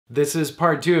This is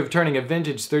part 2 of turning a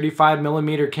vintage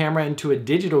 35mm camera into a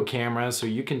digital camera so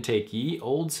you can take ye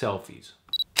old selfies.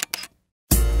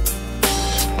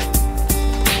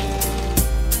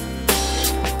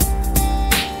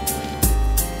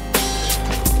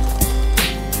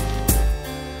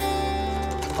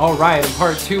 Alright, in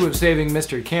part 2 of saving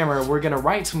Mr. Camera, we're going to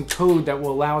write some code that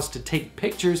will allow us to take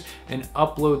pictures and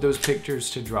upload those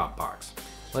pictures to Dropbox.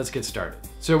 Let's get started.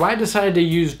 So I decided to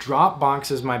use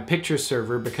Dropbox as my picture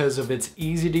server because of its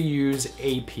easy to use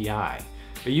API.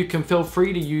 But you can feel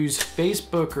free to use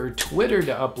Facebook or Twitter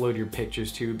to upload your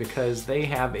pictures to because they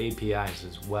have APIs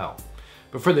as well.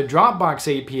 But for the Dropbox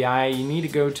API, you need to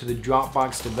go to the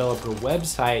Dropbox developer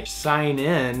website, sign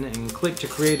in, and click to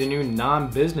create a new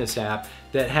non-business app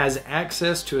that has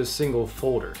access to a single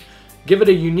folder. Give it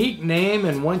a unique name,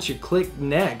 and once you click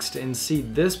next and see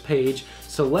this page,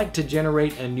 select to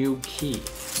generate a new key.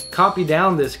 Copy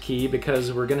down this key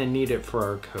because we're going to need it for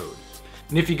our code.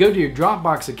 And if you go to your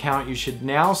Dropbox account, you should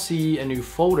now see a new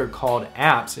folder called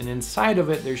Apps, and inside of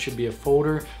it there should be a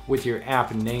folder with your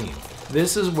app name.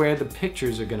 This is where the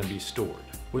pictures are going to be stored.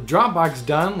 With Dropbox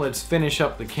done, let's finish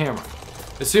up the camera.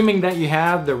 Assuming that you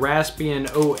have the Raspbian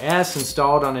OS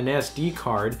installed on an SD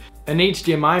card, an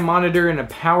HDMI monitor, and a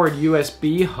powered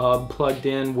USB hub plugged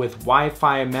in with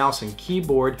Wi-Fi mouse and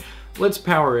keyboard, let's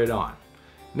power it on.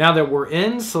 Now that we're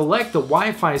in, select the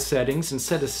Wi-Fi settings and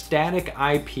set a static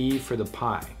IP for the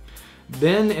Pi.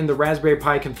 Then in the Raspberry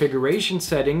Pi configuration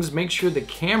settings, make sure the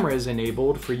camera is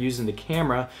enabled for using the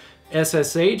camera,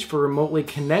 SSH for remotely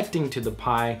connecting to the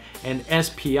Pi, and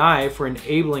SPI for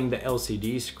enabling the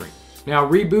LCD screen. Now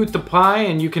reboot the Pi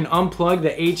and you can unplug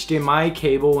the HDMI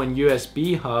cable and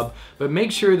USB hub, but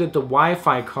make sure that the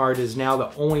Wi-Fi card is now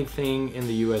the only thing in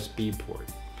the USB port.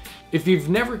 If you've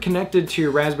never connected to your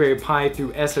Raspberry Pi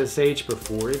through SSH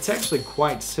before, it's actually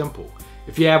quite simple.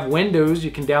 If you have Windows,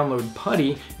 you can download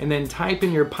PuTTY and then type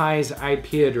in your Pi's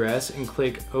IP address and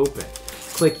click Open.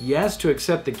 Click Yes to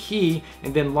accept the key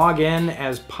and then log in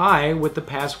as Pi with the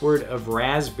password of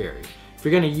Raspberry. If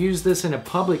you're going to use this in a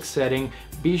public setting,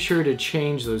 be sure to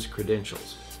change those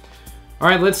credentials.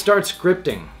 Alright, let's start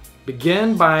scripting.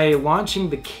 Begin by launching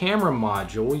the camera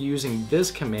module using this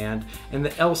command and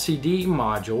the LCD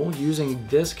module using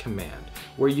this command,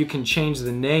 where you can change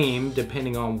the name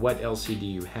depending on what LCD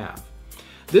you have.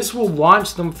 This will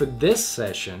launch them for this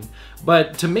session,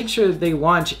 but to make sure that they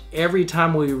launch every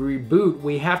time we reboot,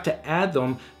 we have to add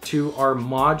them to our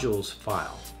modules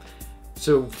file.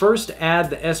 So first add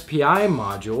the SPI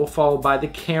module, followed by the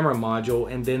camera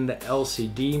module, and then the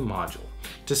LCD module.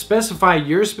 To specify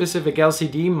your specific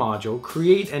LCD module,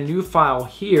 create a new file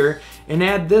here and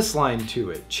add this line to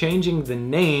it, changing the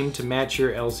name to match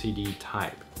your LCD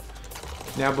type.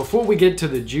 Now before we get to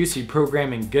the juicy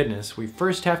programming goodness, we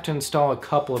first have to install a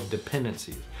couple of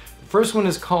dependencies. The first one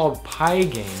is called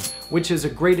Pygame, which is a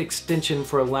great extension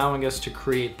for allowing us to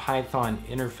create Python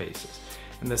interfaces.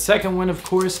 And the second one, of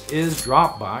course, is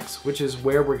Dropbox, which is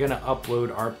where we're going to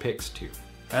upload our pics to.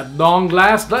 At long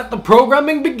last, let the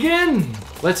programming begin!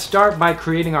 Let's start by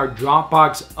creating our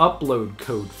Dropbox upload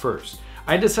code first.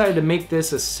 I decided to make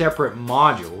this a separate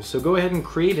module, so go ahead and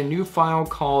create a new file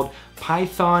called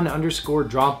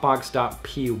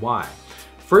python_dropbox.py.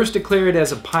 First declare it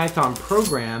as a Python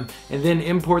program, and then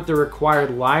import the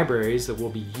required libraries that we'll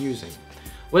be using.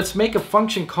 Let's make a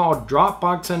function called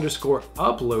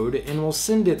Dropbox_upload, and we'll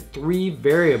send it 3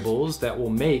 variables that we'll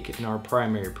make in our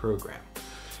primary program.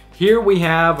 Here we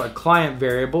have a client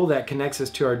variable that connects us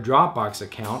to our Dropbox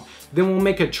account. Then we'll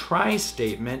make a try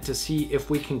statement to see if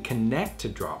we can connect to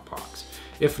Dropbox.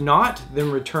 If not, then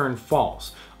return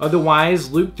false.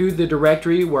 Otherwise, loop through the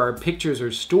directory where our pictures are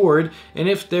stored, and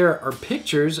if there are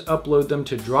pictures, upload them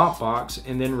to Dropbox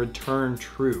and then return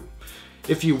true.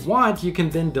 If you want, you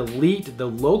can then delete the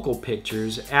local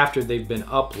pictures after they've been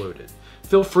uploaded.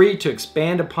 Feel free to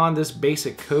expand upon this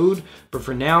basic code, but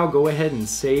for now, go ahead and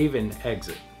save and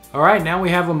exit. Alright, now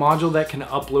we have a module that can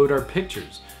upload our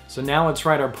pictures. So now let's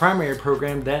write our primary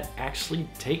program that actually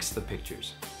takes the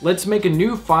pictures. Let's make a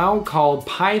new file called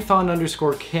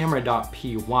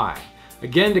python_camera.py.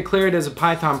 Again, declare it as a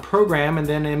Python program and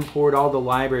then import all the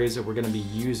libraries that we're going to be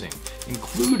using,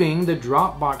 including the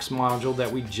Dropbox module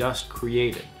that we just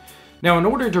created. Now, in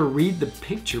order to read the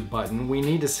picture button, we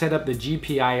need to set up the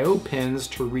GPIO pins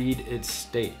to read its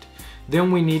state.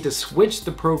 Then we need to switch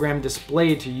the program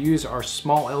display to use our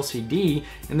small LCD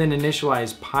and then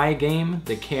initialize Pygame,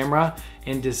 the camera,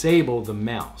 and disable the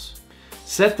mouse.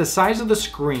 Set the size of the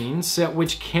screen, set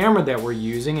which camera that we're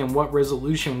using and what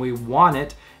resolution we want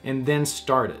it, and then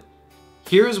start it.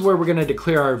 Here's where we're going to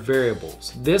declare our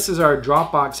variables. This is our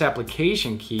Dropbox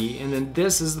application key, and then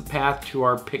this is the path to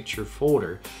our picture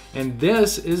folder. And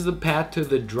this is the path to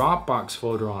the Dropbox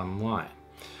folder online.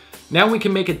 Now we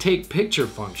can make a take picture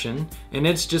function, and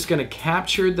it's just going to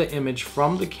capture the image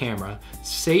from the camera,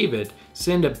 save it,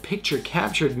 send a picture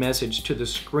captured message to the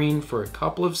screen for a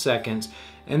couple of seconds,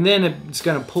 and then it's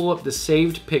going to pull up the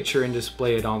saved picture and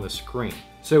display it on the screen.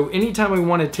 So anytime we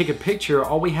want to take a picture,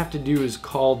 all we have to do is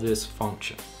call this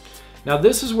function. Now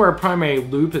this is where our primary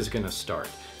loop is going to start.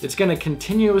 It's going to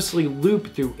continuously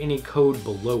loop through any code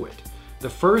below it. The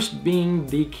first being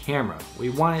the camera. We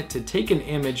want it to take an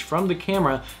image from the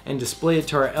camera and display it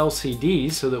to our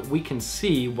LCD so that we can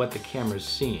see what the camera's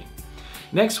seeing.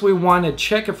 Next, we want to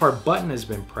check if our button has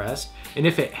been pressed, and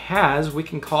if it has, we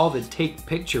can call the take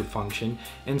picture function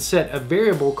and set a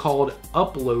variable called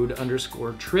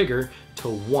upload_trigger to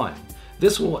 1.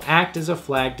 This will act as a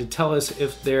flag to tell us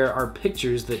if there are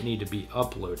pictures that need to be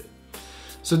uploaded.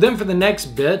 So then for the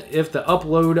next bit, if the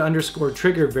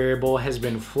upload_trigger variable has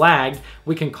been flagged,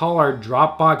 we can call our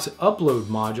Dropbox upload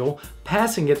module,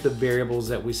 passing it the variables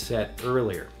that we set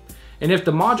earlier. And if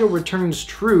the module returns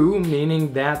true,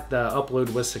 meaning that the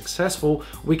upload was successful,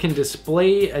 we can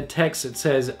display a text that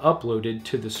says uploaded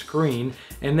to the screen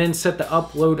and then set the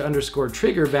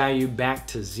upload_trigger value back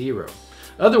to 0.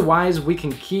 Otherwise, we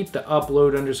can keep the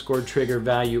upload_trigger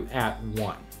value at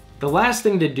 1. The last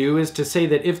thing to do is to say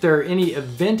that if there are any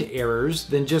event errors,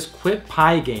 then just quit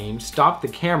Pygame, stop the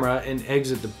camera, and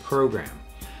exit the program.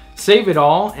 Save it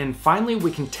all, and finally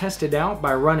we can test it out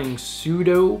by running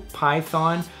sudo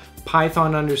python_camera.py.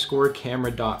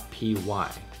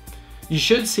 You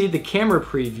should see the camera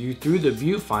preview through the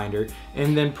viewfinder,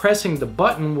 and then pressing the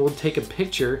button will take a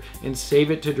picture and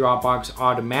save it to Dropbox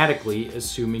automatically,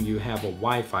 assuming you have a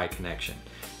Wi-Fi connection.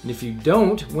 And if you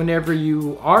don't, whenever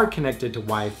you are connected to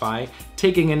Wi-Fi,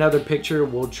 taking another picture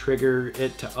will trigger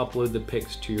it to upload the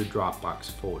pics to your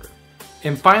Dropbox folder.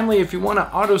 And finally, if you want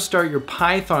to auto start your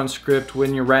Python script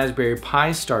when your Raspberry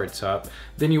Pi starts up,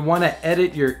 then you want to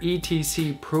edit your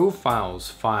etc profiles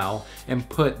file and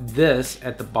put this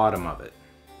at the bottom of it.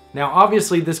 Now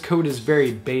obviously this code is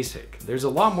very basic. There's a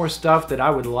lot more stuff that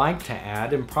I would like to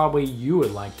add and probably you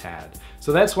would like to add.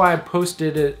 So that's why I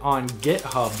posted it on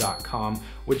github.com,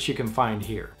 which you can find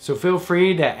here. So feel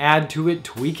free to add to it,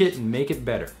 tweak it, and make it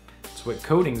better. That's what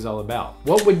coding is all about.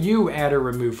 What would you add or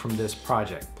remove from this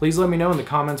project? Please let me know in the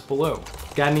comments below.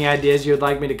 Got any ideas you'd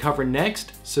like me to cover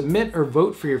next? Submit or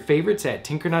vote for your favorites at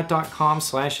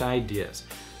tinkernut.com/ideas.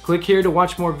 Click here to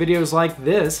watch more videos like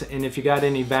this, and if you got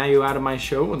any value out of my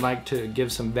show and would like to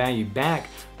give some value back,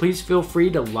 please feel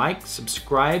free to like,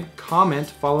 subscribe, comment,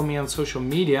 follow me on social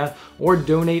media, or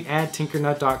donate at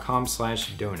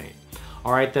tinkernut.com/donate.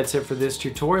 Alright, that's it for this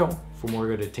tutorial. For more,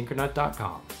 go to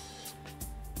tinkernut.com.